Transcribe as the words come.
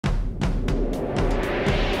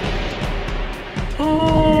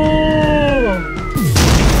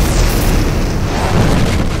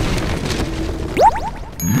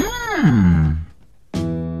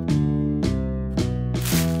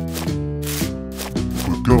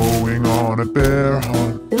on a bear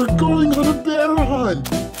hunt. We're going on a bear hunt.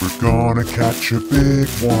 We're gonna catch a big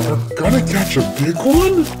one. We're gonna catch a big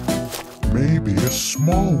one? Maybe a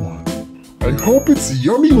small one. I hope it's a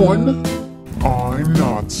yummy one. I'm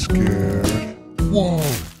not scared. Whoa,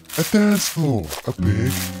 a dance floor. A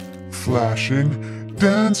big, flashing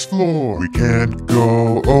dance floor. We can't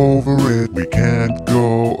go over it. We can't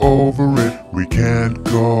go over it. We can't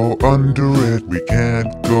go under it. We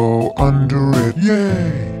can't go under it.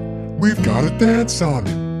 Yay! We've got a dance on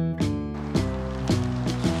it.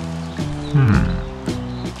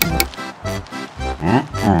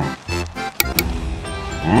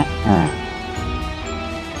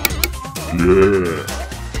 Yeah.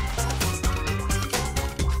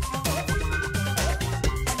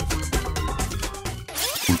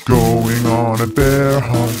 We're going on a bear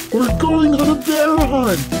hunt. We're going on a bear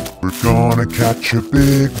hunt. We're gonna catch a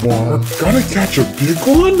big one. We're gonna catch a big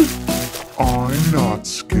one? I'm not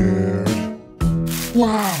scared.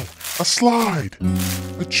 Wow, a slide.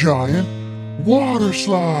 A giant water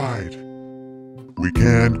slide. We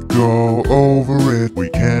can't go over it. We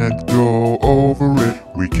can't go over it.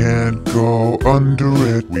 We can't go under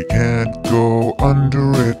it. We can't go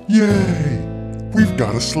under it. Yay! We've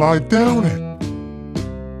got to slide down it.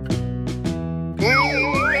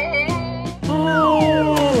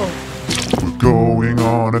 We're going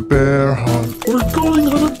on a bear hunt. We're going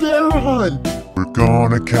on a bear hunt. We're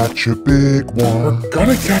gonna catch a big one. We're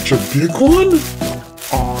gonna catch a big one?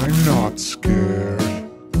 I'm not scared.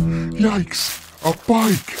 Yikes! A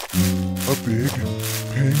bike! A big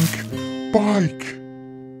pink bike!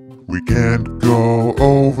 We can't go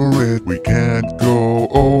over it. We can't go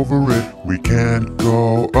over it. We can't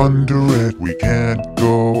go under it. We can't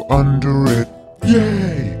go under it.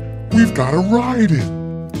 Yay! We've got to ride it.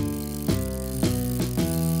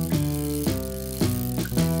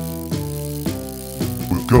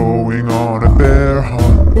 We're going on a bear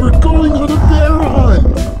hunt. We're going on a bear hunt.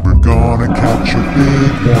 We're gonna catch a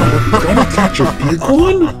big one. We're gonna catch a big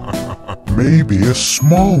one? Maybe a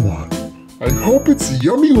small one. I hope it's a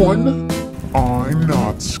yummy one. I'm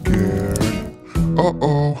not scared.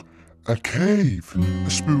 Uh-oh, a cave. A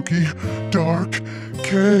spooky, dark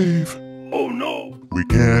cave. Oh no. We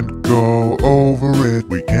can't go over it.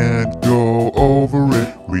 We can't go over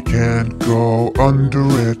it. We can't go under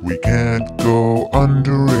it. We can't go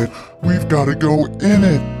under it. We've got to go in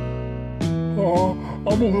it. Oh,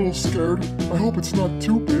 I'm a little scared. I hope it's not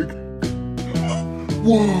too big.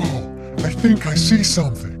 Whoa, I think I see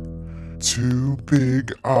something. Two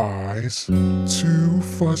big eyes, two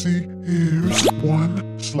fuzzy ears,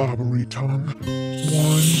 one slobbery tongue,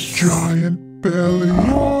 one giant belly.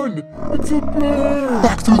 Run! It's a bear!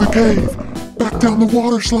 Back through the cave, back down the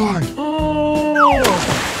water slide, Oh!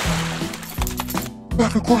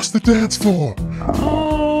 back across the dance floor.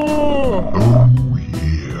 Oh! Oh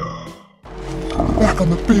yeah. Back on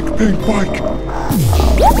the big pink bike.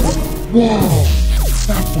 Whoa,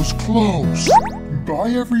 that was close.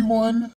 Bye, everyone.